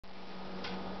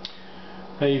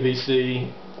Hey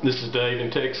VC, this is Dave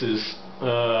in Texas,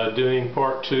 doing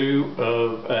part 2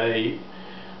 of a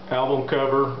album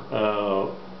cover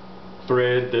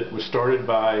thread that was started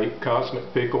by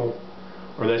Cosmic Pickle,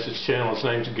 or that's his channel. His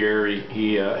name's Gary.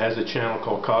 He has a channel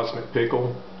called Cosmic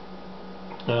Pickle,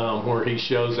 where he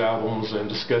shows albums and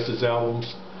discusses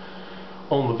albums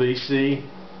on the VC.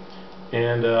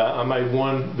 And I made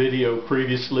one video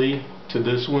previously to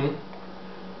this one,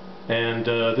 and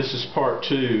this is part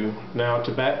 2. Now,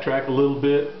 to backtrack a little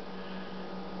bit,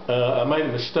 I made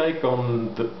a mistake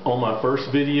on my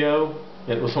first video.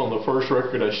 It was on the first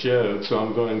record I showed, so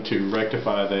I'm going to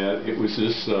rectify that. It was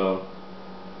this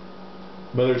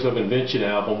Mothers of Invention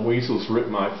album, Weasels Rip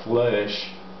My Flesh.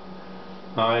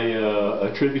 I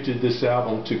attributed this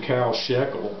album to Cal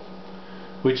Shekel,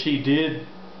 which he did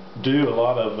do a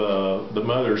lot of the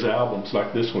Mothers albums,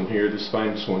 like this one here, this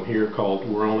famous one here called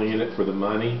We're Only In It For The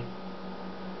Money.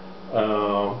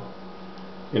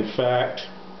 In fact,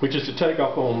 which is to take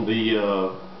off on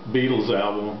the Beatles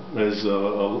album, as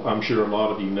I'm sure a lot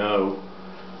of you know.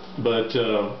 But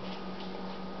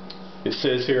it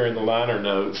says here in the liner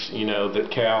notes, you know,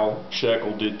 that Cal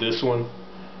Shekel did this one,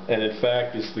 and in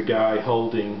fact it's the guy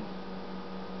holding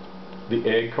the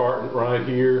egg carton right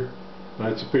here.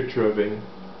 That's a picture of him,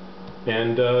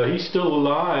 and he's still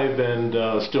alive and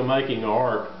still making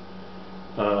art.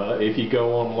 If you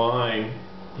go online,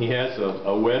 he has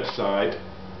a website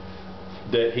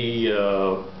that he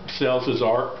sells his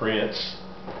art prints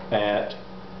at,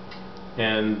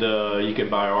 and you can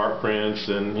buy art prints,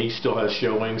 and he still has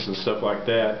showings and stuff like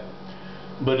that.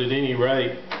 But at any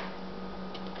rate,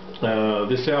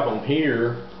 this album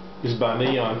here is by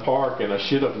Neon Park, and I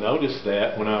should have noticed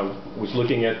that when I was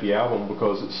looking at the album,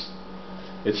 because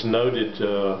it's noted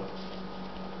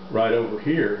right over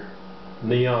here,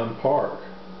 Neon Park.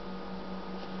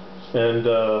 And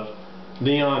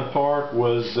Neon Park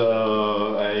was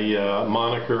a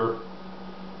moniker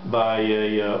by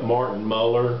Martin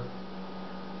Muller,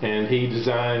 and he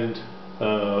designed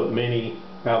many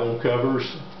album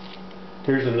covers.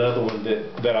 Here's another one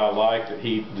that I like that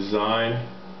he designed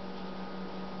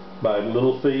by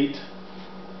Little Feat,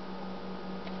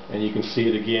 and you can see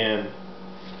it again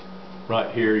right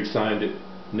here. He signed it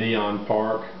Neon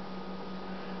Park.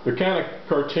 They're kind of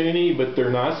cartoony, but they're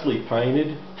nicely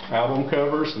painted album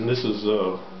covers, and this is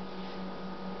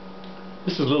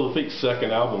Little Feat's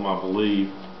second album, I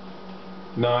believe.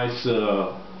 Nice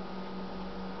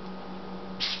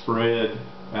spread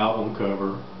album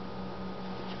cover.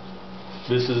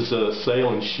 This is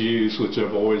Sailing Shoes, which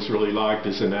I've always really liked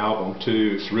as an album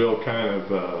too. It's real kind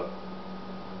of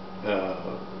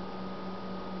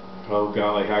oh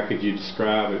golly, how could you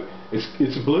describe it?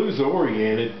 It's blues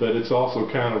oriented, but it's also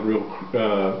kind of real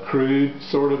crude,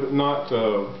 sort of, not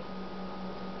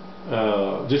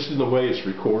just in the way it's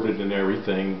recorded and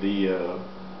everything. The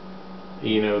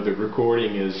you know, the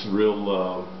recording is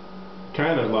real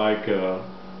kind of like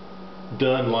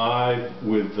done live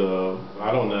with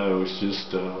I don't know, it's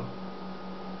just I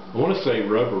want to say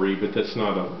rubbery, but that's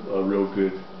not a real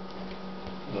good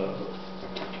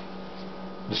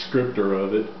descriptor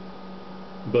of it.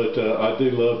 But I do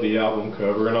love the album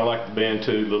cover, and I like the band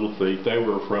too, Little Feat. They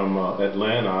were from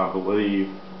Atlanta, I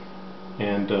believe,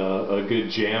 and a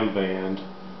good jam band.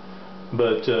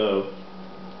 But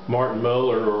Martin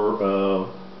Muller, or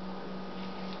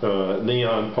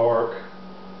Neon Park,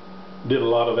 did a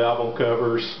lot of album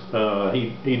covers.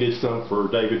 He did some for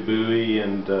David Bowie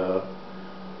and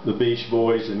the Beach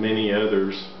Boys and many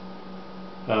others.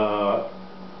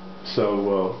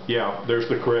 So yeah, there's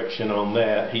the correction on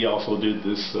that. He also did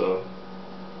this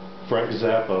Frank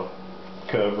Zappa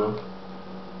cover.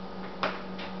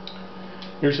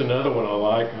 Here's another one I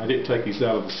like. I didn't take these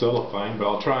out of the cellophane, but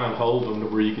I'll try and hold them to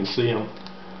where you can see them.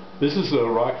 This is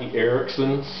Rocky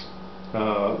Erickson's,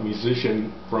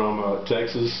 musician from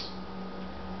Texas.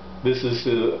 This is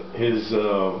his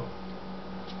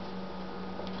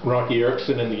Rocky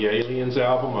Erickson and the Aliens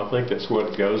album. I think that's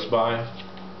what it goes by.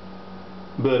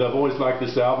 But I've always liked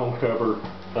this album cover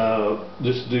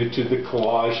just due to the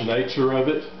collage nature of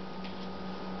it.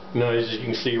 You know, as you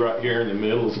can see right here in the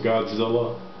middle is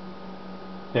Godzilla.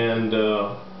 And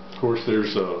of course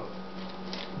there's a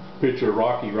picture of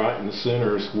Rocky right in the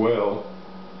center as well,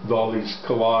 with all these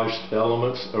collaged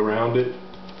elements around it.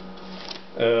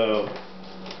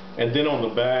 And then on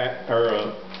the back,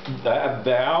 or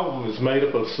the album is made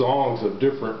up of songs of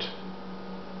different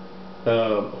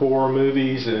horror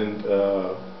movies and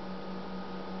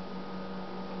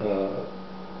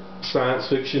science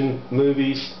fiction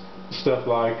movies, stuff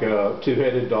like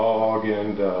Two-Headed Dog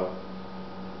and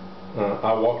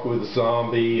I Walked with a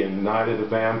Zombie and Night of the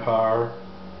Vampire.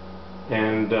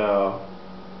 and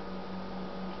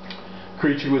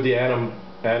Creature with the Atom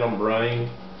Brain.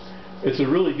 It's a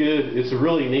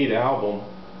really neat album,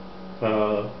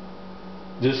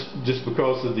 just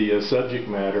because of the subject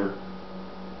matter.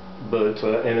 But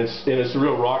and it's a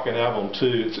real rocking album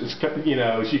too. It's you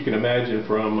know, as you can imagine,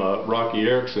 from Rocky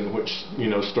Erickson, which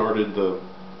started the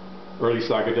early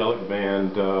psychedelic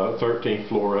band 13th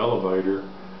Floor Elevator.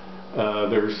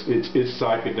 It's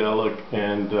psychedelic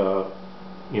and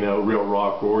real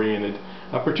rock oriented.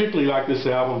 I particularly like this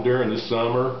album during the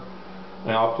summer,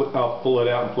 and I'll pull it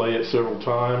out and play it several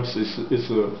times.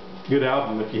 It's a good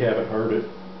album if you haven't heard it.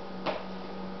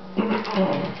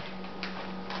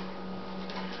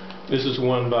 This is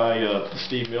one by the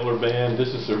Steve Miller Band. This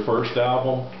is their first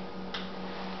album,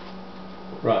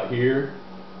 right here,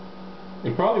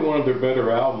 and probably one of their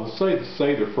better albums.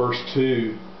 Say their first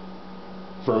two,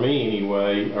 for me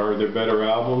anyway, are their better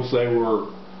albums. They were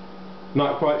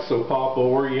not quite so pop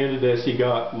oriented as he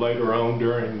got later on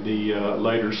during the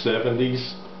later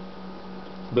 70s,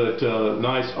 but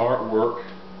nice artwork.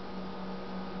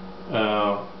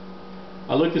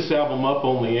 I looked this album up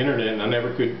on the internet and I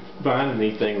never could find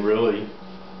anything really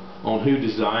on who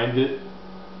designed it.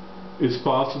 It's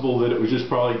possible that it was just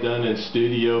probably done in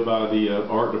studio by the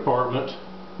art department,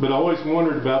 but I always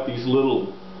wondered about these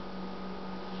little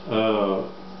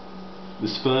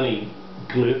this funny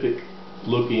glyphic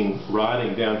looking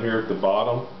writing down here at the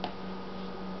bottom,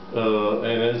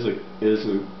 and as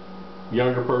a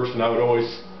younger person, I would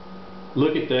always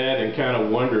look at that and kind of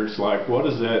wonder, it's like, what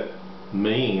does that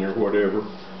mean or whatever.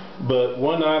 But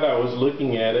one night I was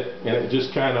looking at it and it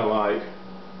just kind of like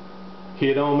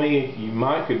hit on me. You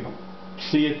might could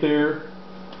see it there,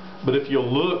 but if you'll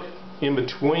look in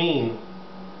between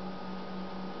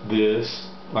this,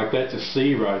 like that's a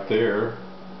C right there,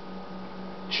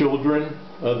 Children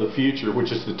of the Future,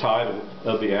 which is the title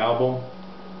of the album.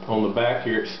 On the back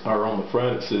here, or on the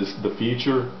front, it says The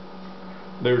Future.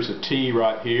 There's a T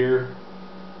right here,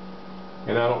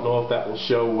 and I don't know if that will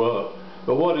show up,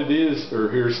 but what it is, or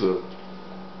here's the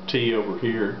T over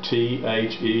here,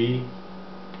 T-H-E,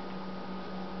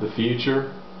 The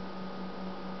Future.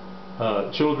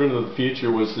 Children of the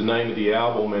Future was the name of the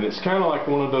album, and it's kind of like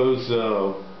one of those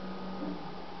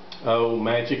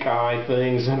magic eye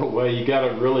things in a way. You got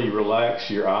to really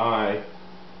relax your eye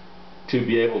to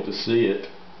be able to see it.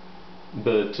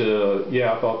 But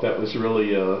yeah, I thought that was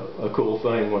really a cool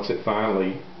thing once it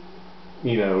finally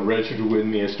registered with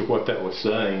me as to what that was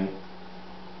saying.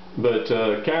 But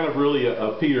kind of really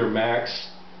a Peter Max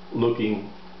looking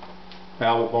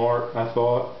album art, I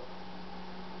thought.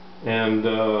 And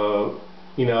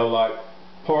like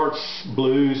parts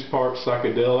blues, parts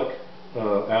psychedelic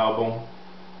album.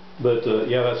 But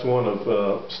yeah, that's one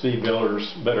of Steve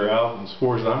Miller's better albums as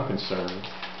far as I'm concerned.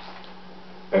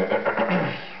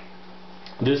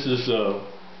 This is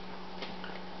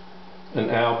an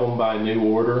album by New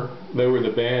Order. They were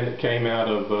the band that came out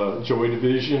of Joy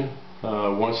Division.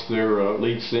 Once their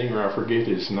lead singer, I forget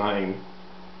his name,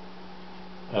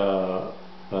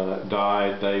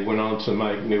 died, they went on to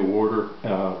make New Order,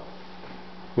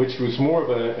 which was more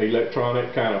of an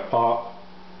electronic kind of pop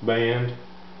band.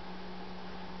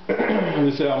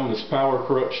 This album is Power,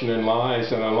 Corruption, and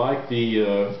Lies, and I like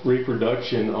the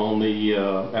reproduction on the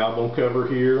album cover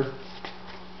here.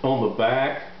 On the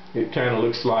back, it kind of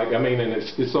looks like, and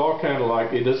it's all kind of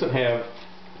like, it doesn't have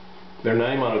their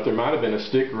name on it. There might have been a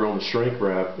sticker on the shrink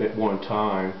wrap at one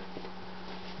time,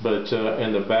 but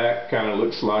and the back kind of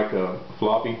looks like a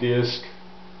floppy disk.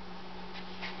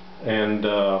 And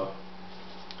but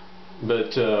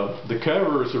the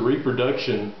cover is a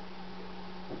reproduction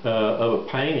of a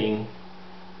painting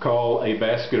called A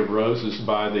Basket of Roses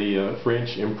by the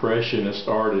French Impressionist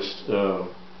artist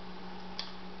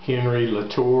Henry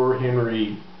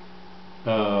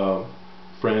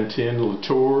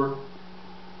Frantin-Latour,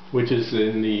 which is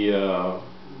in the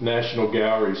National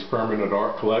Gallery's Permanent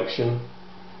Art Collection.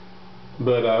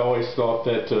 But I always thought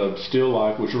that still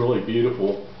life was really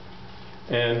beautiful,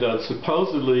 and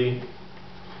supposedly,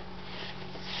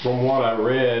 from what I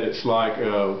read, it's like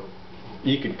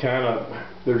you could kind of,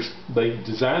 they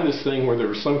designed this thing where there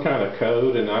was some kind of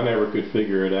code, and I never could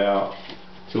figure it out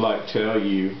to like tell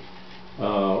you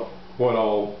what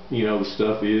all the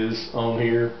stuff is on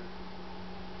here,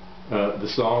 the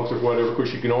songs or whatever. Of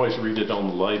course, you can always read it on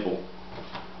the label,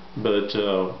 but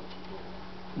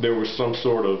there was some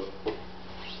sort of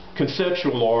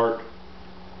conceptual art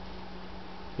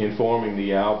informing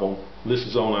the album. This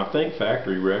is on, I think,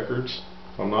 Factory Records,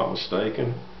 if I'm not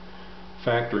mistaken.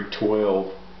 Factory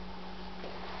 12.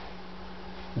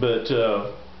 But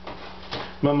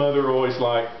my mother always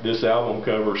liked this album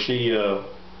cover. She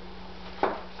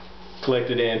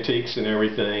collected antiques and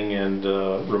everything, and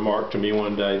remarked to me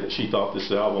one day that she thought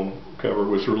this album cover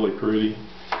was really pretty.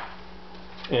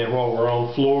 And while we're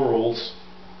on florals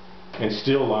and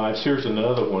still lifes, here's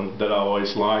another one that I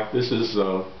always like. This is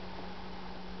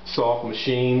Soft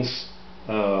Machines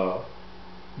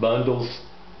Bundles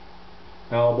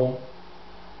album.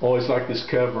 Always like this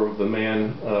cover of the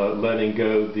man letting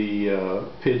go the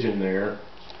pigeon there.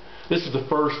 This is the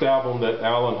first album that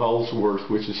Allan Holdsworth,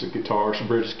 which is a guitarist, a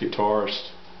British guitarist,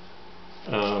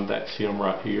 that's him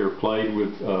right here, played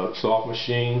with Soft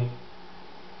Machine.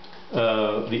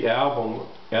 The album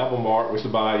art was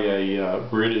by a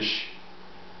British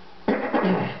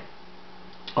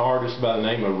artist by the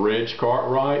name of Reg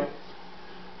Cartwright.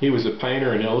 He was a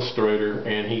painter and illustrator,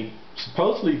 and he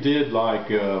supposedly did like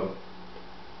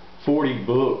 40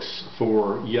 books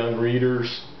for young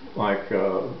readers, like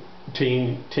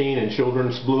teen and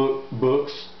children's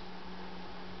books.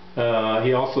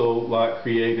 He also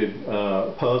created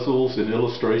puzzles and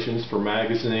illustrations for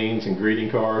magazines and greeting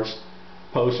cards,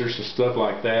 posters and stuff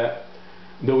like that.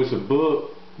 There was a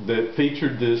book that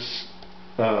featured this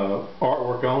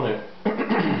artwork on it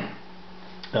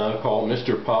called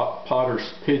Mr.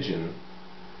 Potter's Pigeon,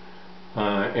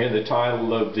 and the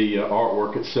title of the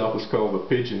artwork itself is called The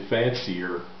Pigeon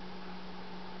Fancier.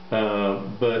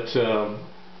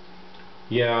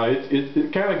 Yeah,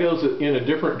 it kind of goes in a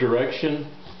different direction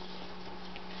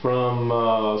from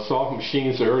Soft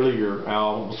Machine's earlier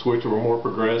albums, which were more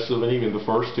progressive, and even the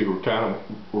first two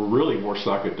were really more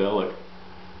psychedelic.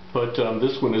 But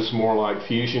this one is more like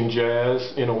fusion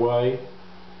jazz in a way.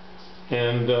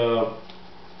 And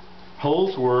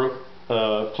Holdsworth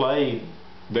played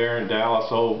there in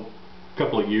Dallas a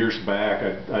couple of years back,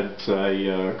 I'd say,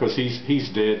 because he's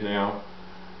dead now.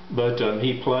 But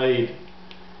he played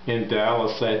in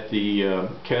Dallas at the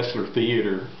Kessler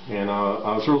Theater, and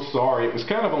I was real sorry. It was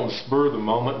kind of on the spur of the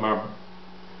moment.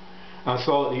 I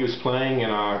saw that he was playing,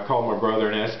 and I called my brother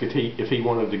and asked if he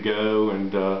wanted to go,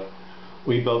 and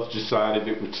we both decided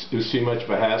it was too much of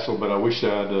a hassle, but I wish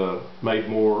I'd made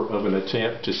more of an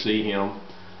attempt to see him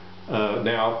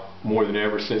now more than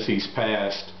ever since he's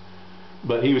passed.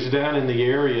 But he was down in the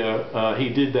area. He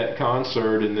did that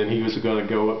concert, and then he was going to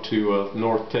go up to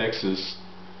North Texas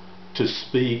to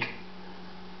speak,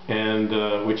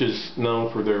 and which is known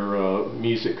for their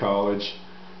music college,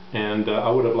 and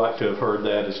I would have liked to have heard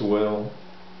that as well.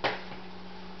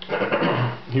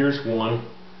 Here's one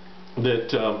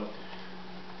that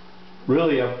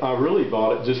really I really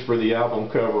bought it just for the album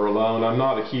cover alone. I'm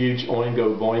not a huge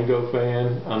Oingo Boingo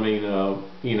fan. I mean,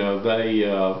 you know, they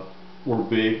were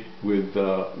big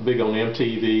on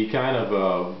MTV, kind of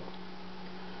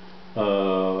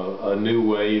a new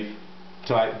wave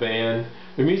type band.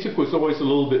 The music was always a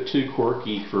little bit too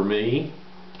quirky for me,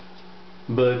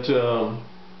 but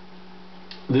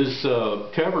this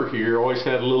cover here always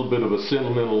had a little bit of a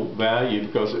sentimental value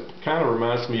because it kind of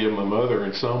reminds me of my mother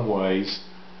in some ways.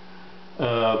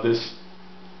 This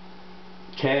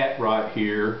cat right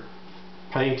here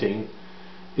painting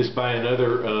is by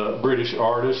another British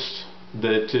artist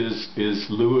that is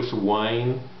Lewis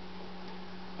Wayne.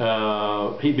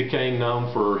 He became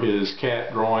known for his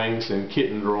cat drawings and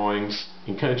kitten drawings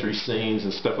and country scenes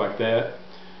and stuff like that.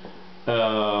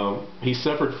 He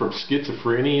suffered from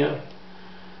schizophrenia,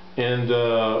 and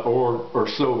or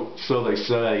so they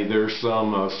say. There's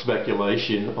some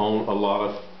speculation on a lot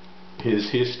of his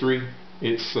history.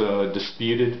 It's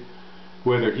disputed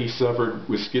whether he suffered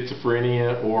with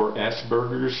schizophrenia or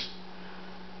Asperger's,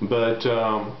 but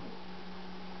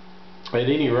at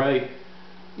any rate,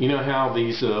 you know how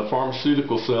these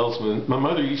pharmaceutical salesmen, my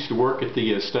mother used to work at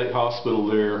the state hospital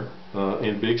there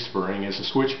in Big Spring as a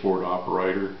switchboard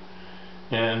operator,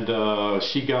 and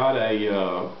she got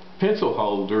a pencil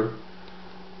holder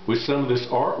with some of this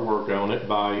artwork on it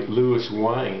by Lewis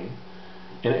Wayne,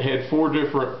 and it had 4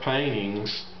 different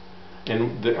paintings,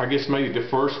 and I guess maybe the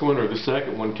first one or the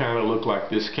second one kind of looked like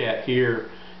this cat here,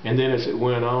 and then as it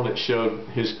went on it showed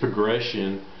his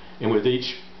progression, and with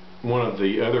each one of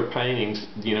the other paintings,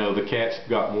 you know, the cats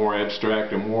got more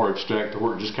abstract and more abstract to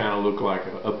where it just kind of looked like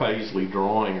a Paisley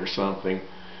drawing or something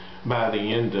by the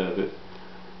end of it.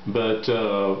 But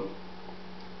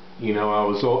you know,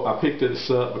 I picked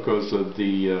this up because of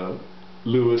the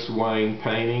Lewis Wayne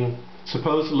painting.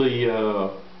 Supposedly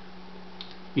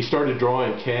he started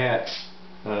drawing cats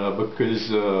because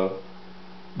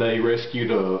they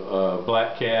rescued a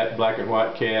black and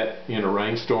white cat in a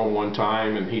rainstorm one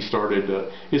time, and he started,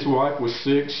 his wife was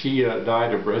sick. She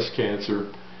died of breast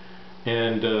cancer,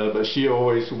 and but she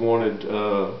always wanted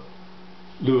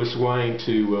Lewis Wayne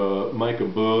to make a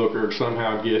book or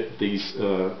somehow get these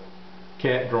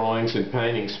cat drawings and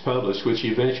paintings published, which he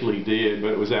eventually did,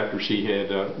 but it was after she had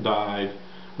died.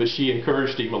 But she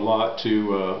encouraged him a lot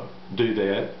to do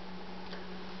that.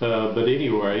 But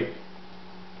anyway,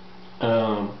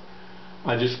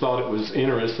 I just thought it was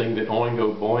interesting that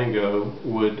Oingo Boingo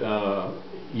would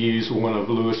use one of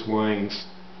Louis Wayne's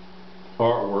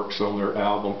artworks on their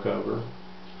album cover.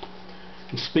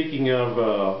 And speaking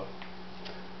of,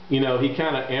 you know, he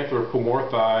kind of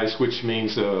anthropomorphized, which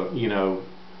means, you know,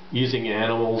 using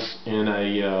animals in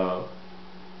a,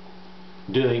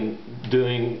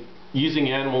 using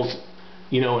animals,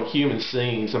 you know, in human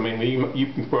scenes. I mean,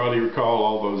 you can probably recall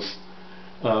all those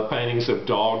paintings of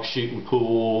dogs shooting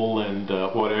pool and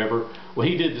whatever. Well,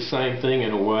 he did the same thing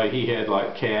in a way. He had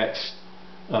like cats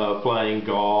playing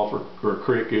golf or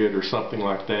cricket or something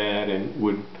like that, and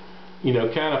would, you know,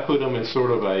 kind of put them in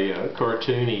sort of a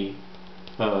cartoony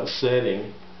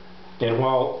setting. And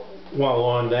while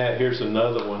on that, here's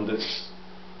another one that's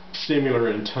similar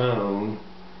in tone.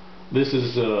 This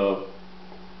is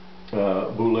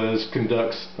Boulez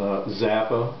conducts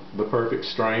Zappa, The Perfect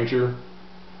Stranger.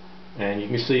 And you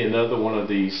can see another one of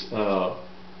these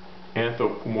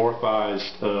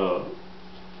anthropomorphized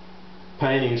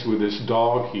paintings with this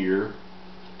dog here.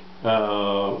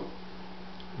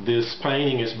 This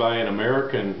painting is by an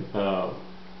American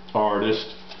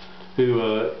artist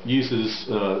who uses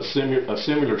a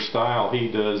similar style. He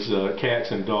does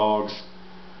cats and dogs,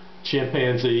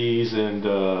 chimpanzees, and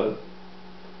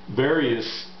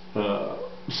various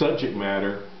subject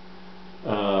matter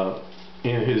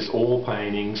in his oil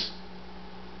paintings.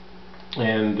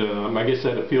 And I guess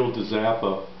that appealed to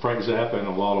Zappa, Frank Zappa, in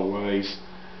a lot of ways.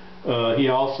 He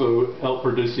also helped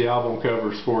produce the album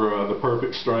covers for The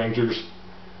Perfect Strangers.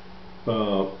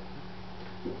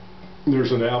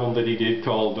 There's an album that he did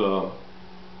called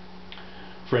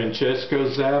Francesco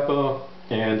Zappa,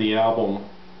 and the album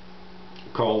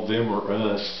called Them or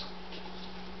Us.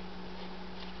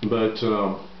 But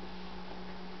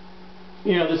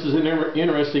you know, this is an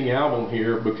interesting album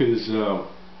here because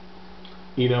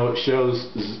you know, it shows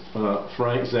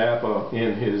Frank Zappa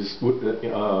in his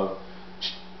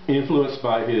influenced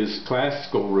by his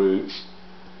classical roots.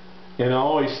 And I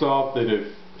always thought that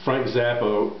if Frank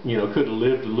Zappa, you know, could have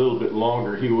lived a little bit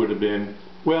longer, he would have been,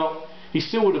 well, he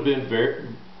still would have been very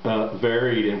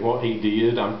varied in what he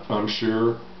did, I'm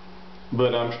sure.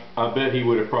 But I bet he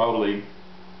would have probably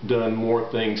done more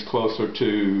things closer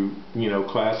to, you know,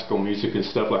 classical music and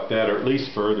stuff like that, or at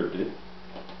least furthered it.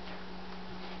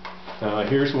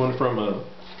 Here's one from a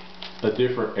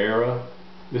different era.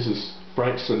 This is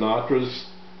Frank Sinatra's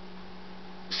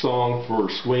song for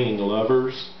Swinging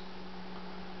Lovers.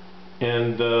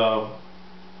 And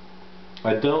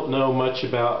I don't know much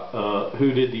about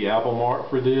who did the album art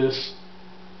for this,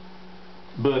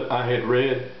 but I had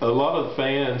read a lot of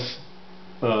fans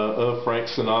of Frank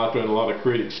Sinatra, and a lot of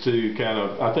critics too, kind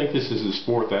of, I think this is his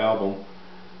 4th album,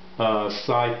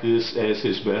 cite this as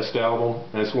his best album.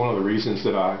 That's one of the reasons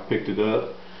that I picked it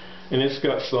up. And it's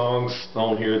got songs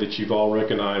on here that you've all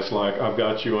recognized, like I've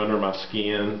Got You Under My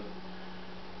Skin,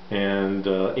 and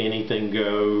Anything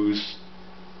Goes,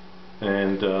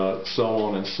 and so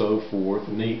on and so forth.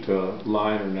 Neat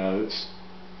liner notes.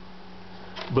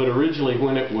 But originally,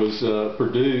 when it was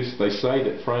produced, they say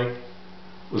that Frank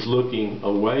was looking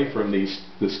away from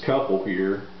this couple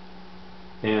here,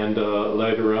 and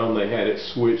later on they had it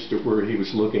switched to where he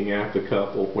was looking at the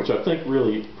couple, which I think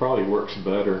really probably works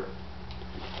better.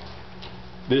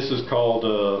 This is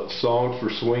called Songs for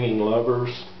Swinging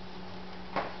Lovers.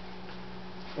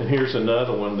 And here's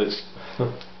another one that's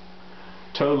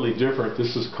totally different.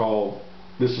 This is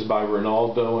by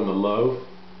Ronaldo and the Loaf.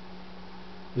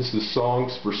 This is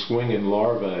Songs for Swinging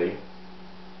Larvae.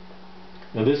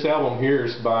 Now this album here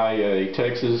is by a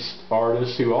Texas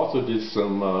artist who also did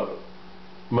some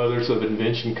Mothers of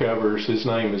Invention covers. His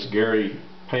name is Gary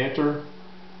Panter,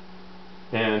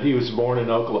 and he was born in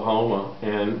Oklahoma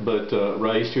but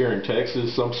raised here in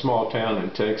Texas, some small town in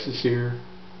Texas here.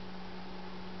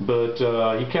 But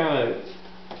he kind of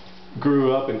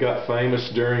grew up and got famous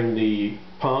during the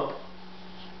punk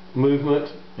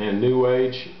movement and new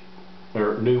age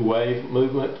or new wave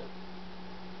movement,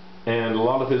 and a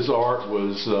lot of his art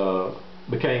was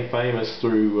became famous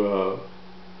through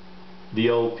the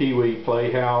old Pee Wee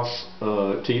Playhouse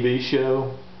TV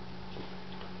show.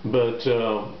 But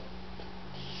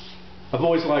I've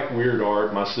always liked weird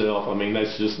art myself. I mean,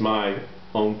 that's just my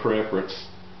own preference,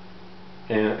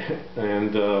 and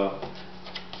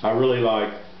I really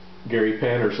like Gary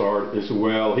Panter's art as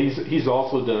well. He's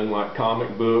also done like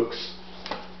comic books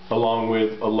along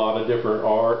with a lot of different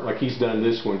art. Like he's done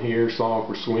this one here, Song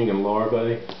for Swinging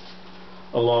Larvae,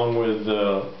 along with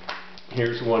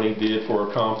Here's one he did for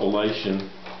a compilation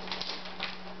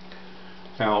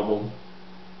album.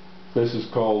 This is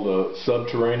called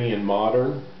Subterranean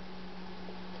Modern.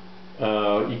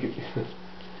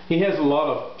 He has a lot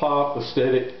of pop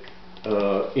aesthetic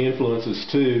influences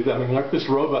too. I mean, like this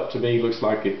robot to me looks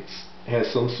like it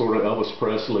has some sort of Elvis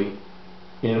Presley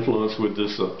influence with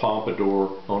this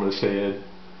pompadour on his head.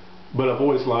 But I've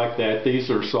always liked that. These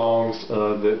are songs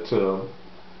that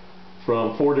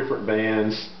from 4 different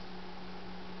bands,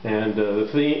 and the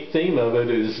theme of it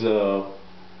is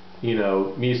you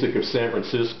know, music of San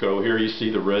Francisco. Here you see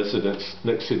the Residents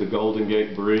next to the Golden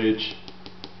Gate Bridge.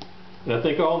 And I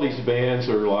think all these bands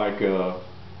are like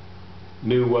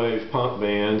new wave punk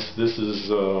bands. This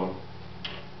is, oh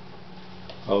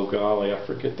golly, I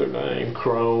forget their name,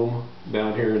 Chrome,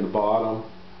 down here in the bottom.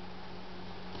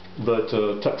 But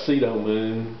Tuxedo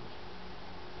Moon.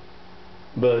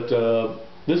 But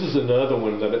this is another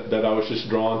one that I was just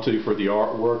drawn to for the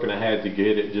artwork, and I had to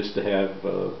get it just to have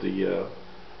the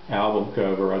album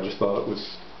cover. I just thought it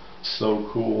was so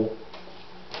cool.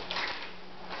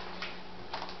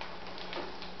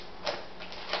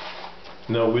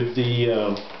 Now with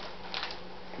the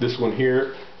this one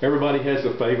here, everybody has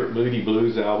a favorite Moody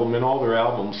Blues album, and all their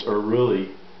albums are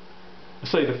really, I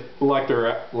say like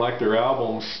their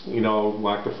albums, you know,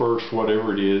 like the first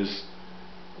whatever it is,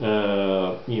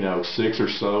 you know, 6 or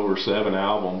so or 7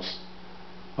 albums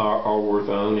are worth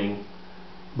owning.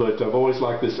 But I've always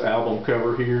liked this album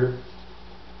cover here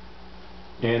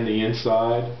and the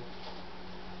inside.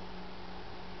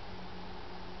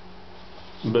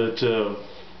 But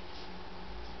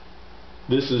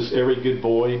this is Every Good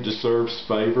Boy Deserves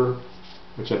Favor,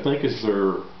 which I think is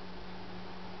their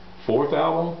 4th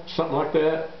album, something like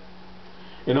that.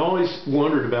 And I always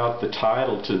wondered about the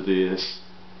title to this,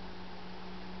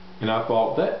 and I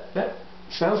thought that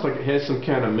sounds like it has some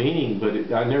kind of meaning,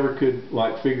 but I never could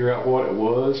like figure out what it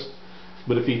was.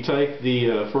 But if you take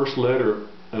the first letter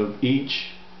of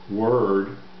each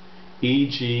word, E,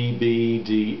 G, B,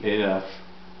 D, F,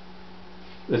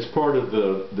 that's part of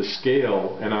the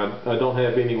scale, and I don't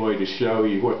have any way to show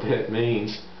you what that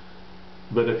means.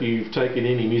 But if you've taken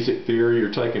any music theory or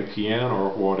taken piano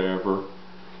or whatever,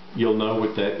 you'll know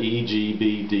what that E, G,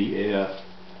 B, D, F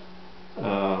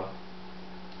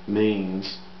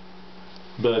means.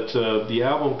 But the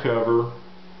album cover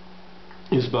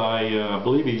is by, I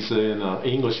believe he's an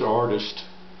English artist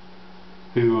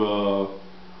who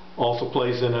also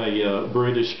plays in a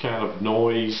British kind of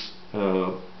noise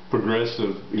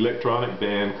progressive electronic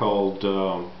band called,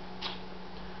 oh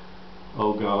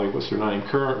golly, what's her name?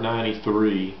 Current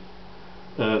 93.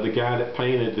 The guy that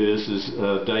painted this is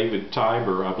David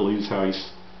Tiber, I believe is how he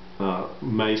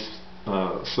may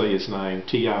say his name,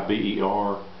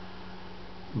 T-I-B-E-R.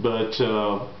 But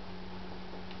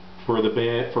for the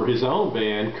band, for his own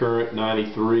band, Current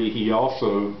 93, he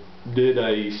also did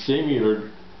a similar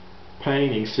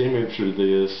painting similar to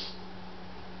this,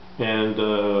 and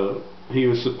he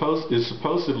was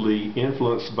supposedly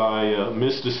influenced by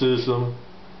mysticism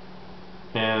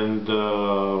and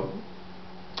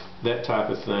that type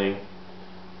of thing.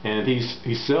 And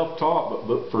he's self-taught,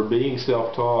 but for being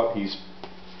self-taught, he's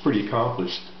pretty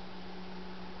accomplished,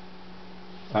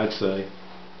 I'd say.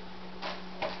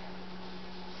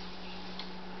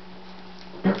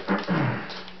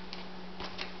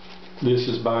 This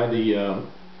is by the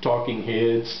Talking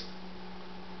Heads.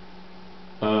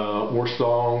 More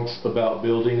songs about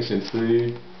buildings and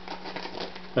food.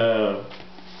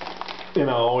 And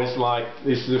I always liked,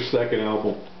 this is their second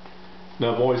album.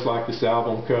 Now I've always liked this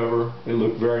album cover. It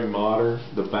looked very modern.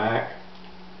 The back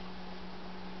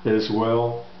as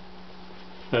well.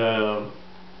 The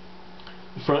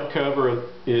front cover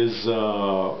is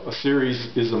a series,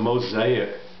 is a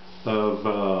mosaic of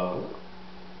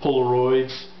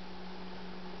Polaroids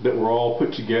that were all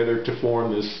put together to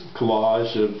form this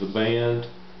collage of the band.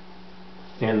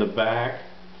 And the back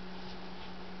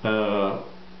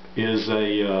is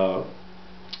a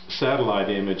satellite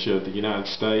image of the United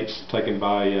States taken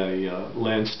by a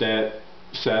Landsat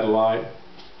satellite.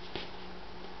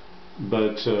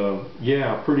 But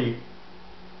yeah, pretty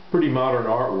modern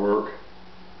artwork,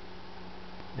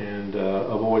 and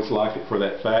I've always liked it for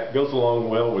that fact. It goes along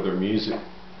well with their music.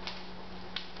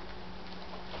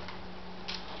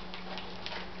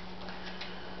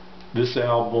 This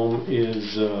album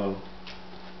is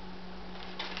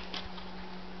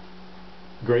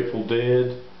Grateful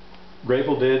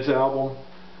Dead's album.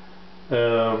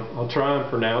 I'll try and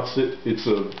pronounce it. It's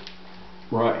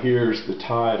right here's the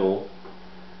title.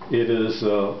 It is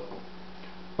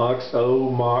Ox O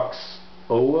Mox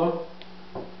Oa,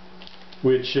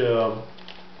 which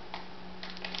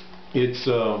it's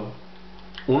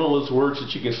one of those words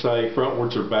that you can say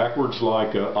frontwards or backwards,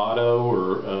 like auto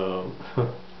or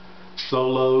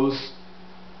solos.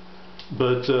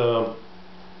 But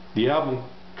the album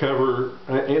cover,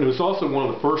 and it was also one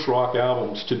of the first rock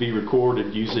albums to be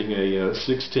recorded using a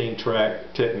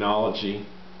 16-track technology.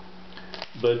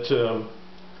 But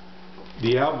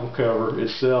the album cover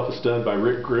itself is done by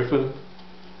Rick Griffin,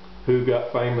 who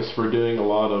got famous for doing a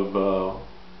lot of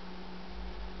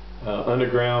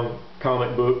underground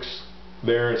comic books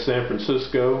there in San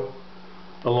Francisco,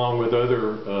 along with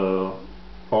other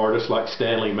artists like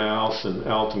Stanley Mouse and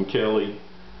Alton Kelly.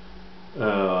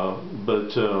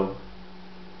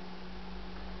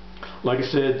 Like I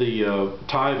said, the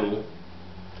title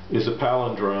is a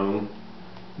palindrome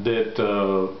that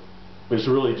is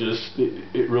really just,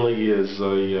 it really is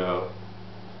a,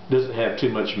 doesn't have too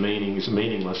much meaning. It's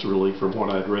meaningless really from what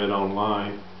I'd read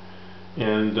online.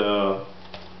 And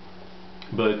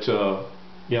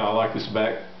yeah, I like this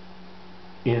back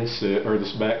inset, or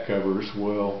this back cover as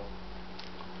well.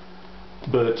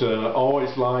 But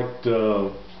always liked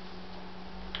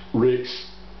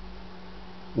Rick's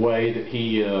way that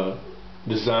he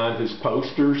designed his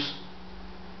posters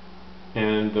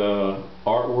and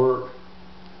artwork.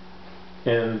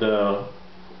 And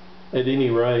at any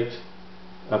rate,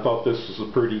 I thought this was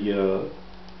a pretty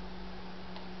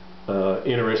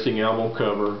interesting album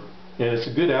cover. And it's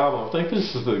a good album. I think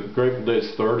this is the Grateful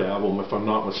Dead's third album, if I'm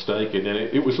not mistaken. And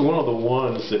it was one of the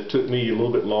ones that took me a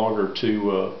little bit longer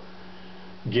to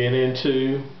get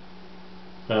into.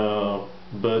 Yeah,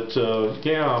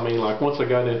 I mean, like once I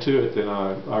got into it, then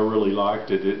I really liked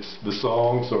it. The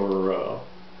songs are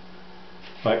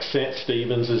like St.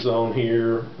 Stephen's is on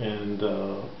here, and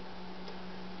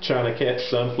China Cat,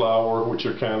 Sunflower, which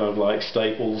are kind of like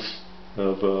staples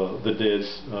of the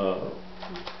Dead's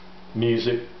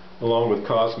music, along with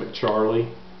Cosmic Charlie.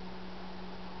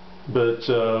 But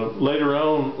later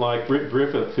on, like Rick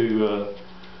Griffith, who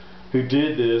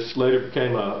did this, later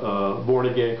became a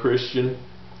born-again Christian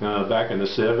back in the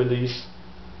 70s.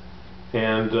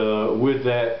 And with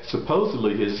that,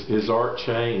 supposedly his art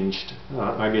changed.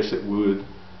 I guess it would,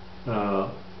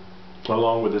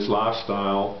 along with his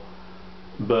lifestyle.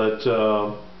 But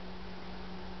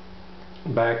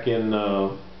back in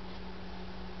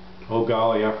oh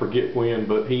golly, I forget when,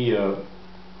 but he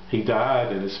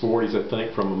died in his 40s, I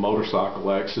think, from a motorcycle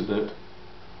accident.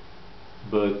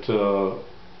 But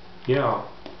yeah,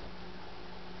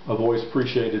 I've always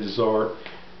appreciated his art.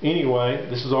 Anyway,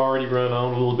 this has already run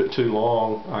on a little bit too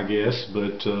long, I guess,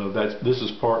 but this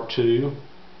is part 2.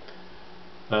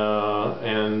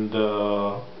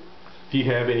 If you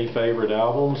have any favorite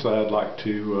albums,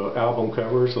 album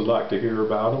covers, I'd like to hear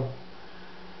about them.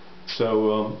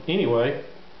 So anyway,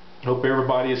 hope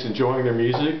everybody is enjoying their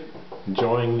music,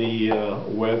 enjoying the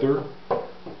weather,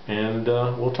 and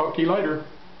we'll talk to you later.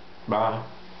 Bye.